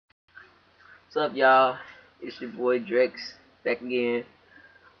What's up, y'all? It's your boy Drex back again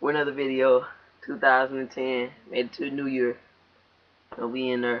with another video. 2010, made it to the new year.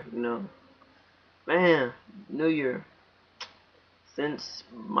 We in there, Man, new year. Since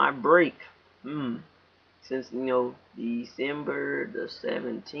my break, since December the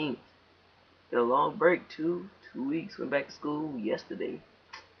 17th, been a long break. Two weeks. Went back to school yesterday.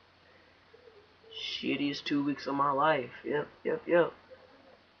 Shittiest 2 weeks of my life. Yep.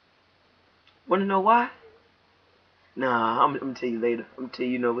 Wanna know why? Nah, I'm gonna tell you later. I'm gonna tell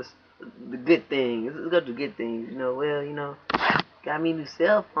you, what's the good things. Let's go to the good things. Got me a new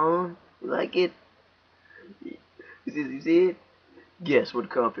cell phone. You like it? You see it? Guess what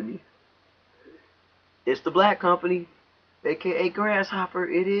company? It's the black company, aka Grasshopper.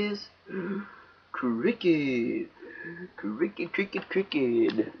 It is Cricket. Cricket.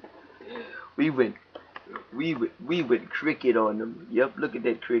 We went cricket on them. Yep, look at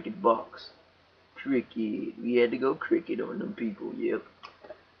that cricket box. Cricket. We had to go cricket on them people. Yep.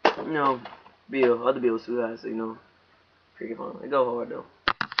 Other bills too high, so cricket phone. They go hard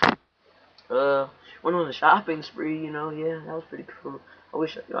though. Went on a shopping spree, yeah, that was pretty cool. I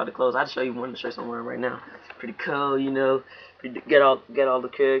wish y'all the clothes. I'd show you one of the shirts I'm wearing right now. Pretty cool, Get all the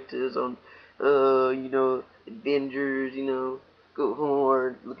characters on, Avengers, go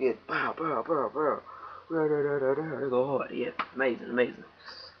hard. Look at pow. They go hard. Yeah, amazing.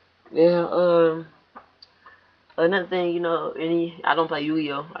 Yeah. Another thing, I don't play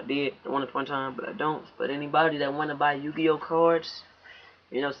Yu-Gi-Oh. I did at one time, but I don't. But anybody that want to buy Yu-Gi-Oh cards,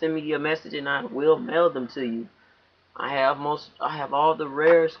 send me a message and I will mail them to you. I have all the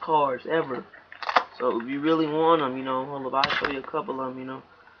rarest cards ever. So if you really want them, hold up, I'll show you a couple of them,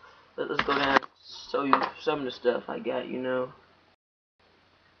 Let's go down and show you some of the stuff I got,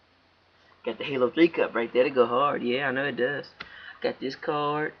 Got the Halo 3 cup right there to go hard. Yeah, I know it does. Got this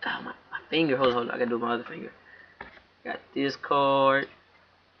card. Oh, my finger. Hold on. I gotta do my other finger. Got this card.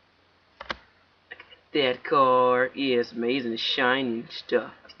 That card. Yeah, it's amazing. Shiny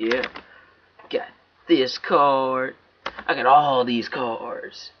stuff. Yeah. Got this card. I got all these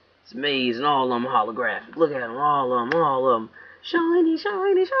cards. It's amazing. All of them holographic. Look at them. All of them. Shiny.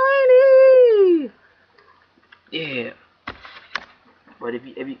 Yeah. But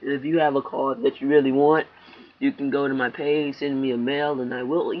if you have a card that you really want, you can go to my page, send me a mail, and I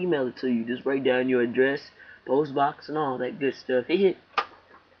will email it to you. Just write down your address, post box, and all that good stuff.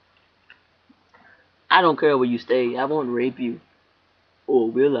 I don't care where you stay. I won't rape you.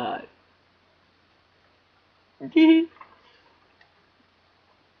 Or will I?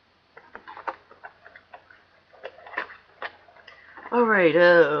 Alright,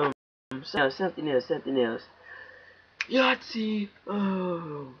 something else. Yahtzee!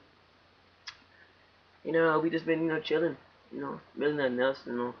 Oh. We just been, chilling. Really nothing else,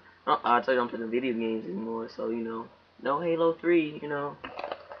 I tell you, I'm playing video games anymore, so, no Halo 3, no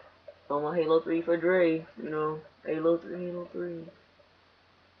more Halo 3 for Dre, Halo 3,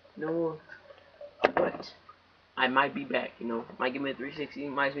 no more. But I might be back, might give me a 360,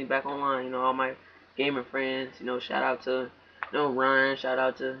 might be back online, all my gamer friends, shout out to, Ryan, shout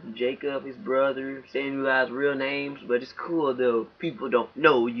out to Jacob, his brother, saying you guys real names, but it's cool though, people don't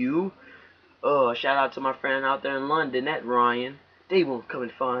know you. Shout out to my friend out there in London, that Ryan. They won't come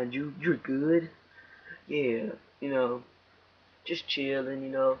and find you. You're good. Yeah, just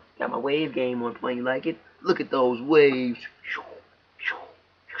chilling, Got my wave game on playing. You like it? Look at those waves.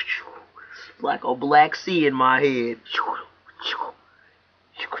 Like a black sea in my head.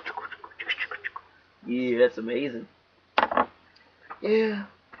 Yeah, that's amazing. Yeah,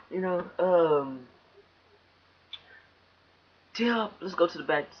 let's go to the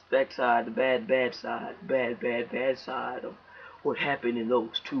back side, the bad side of what happened in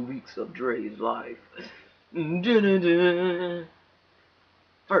those 2 weeks of Dre's life.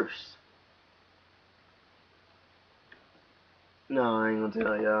 First, no, I ain't gonna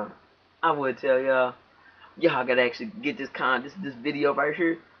tell y'all. I would tell y'all. Y'all gotta actually get this video right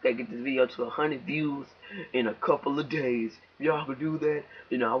here. Gotta get this video to 100 views in a couple of days. If y'all can do that,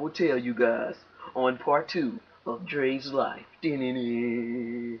 then I will tell you guys on part 2 of Dre's life.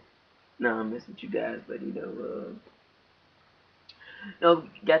 Nah, I'm messing with you guys, but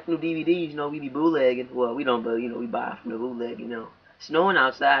got new DVDs, we be bootlegging. Well, we don't, but we buy from the bootleg, Snowing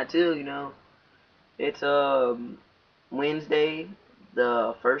outside too, It's Wednesday,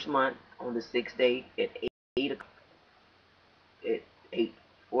 the first month, on the 6th day at 8 o'clock. At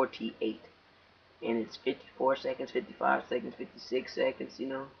 8:48, and it's 54 seconds, 55 seconds, 56 seconds,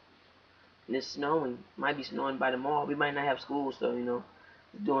 and it's snowing. Might be snowing by tomorrow. We might not have school, so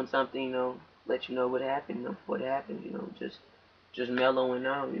doing something, let you know what happened, before it happens, just mellowing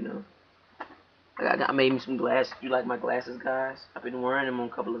out, I made me some glasses. You like my glasses, guys? I've been wearing them on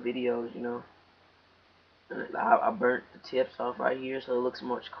a couple of videos, you know. And I burnt the tips off right here, so it looks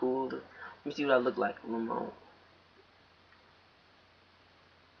much cooler. Let me see what I look like on them on.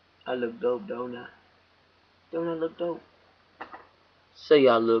 I look dope, don't I? Don't I look dope? Say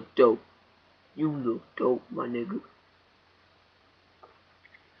I look dope. You look dope, my nigga.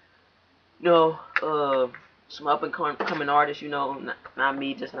 No, some up and coming artists, you know, not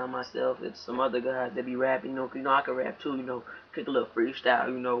me, just not myself. It's some other guys that be rapping, you know. 'Cause, you know, I can rap too, you know. Kick a little freestyle,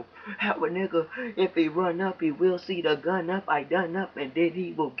 you know. How a nigga, if he run up, he will see the gun up. I done up, and then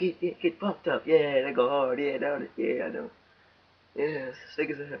he will get fucked up. Yeah, they go hard. Yeah, don't it? Yeah, I know. Yeah, sick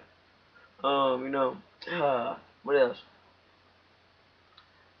as hell. You know, what else?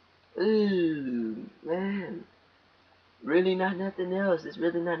 Ooh, man. Really not nothing else. There's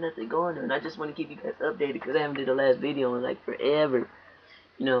really not nothing going on. I just want to keep you guys updated because I haven't did the last video in like forever.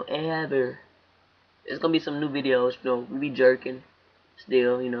 You know, ever. There's gonna be some new videos. You know, we be jerking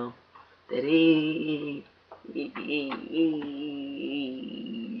still. You know, that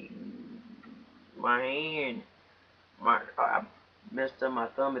my hand, I messed up my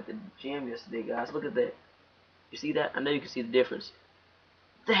thumb at the gym yesterday, guys. Look at that. You see that? I know you can see the difference.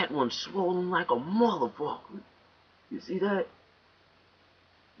 That one's swollen like a motherfucker. You see that?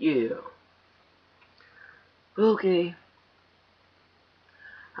 Yeah. Okay.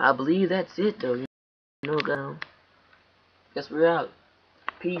 I believe that's it though. You know, guys. Guess we're out.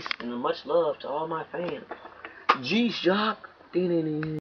 Peace and much love to all my fans. G-Shock.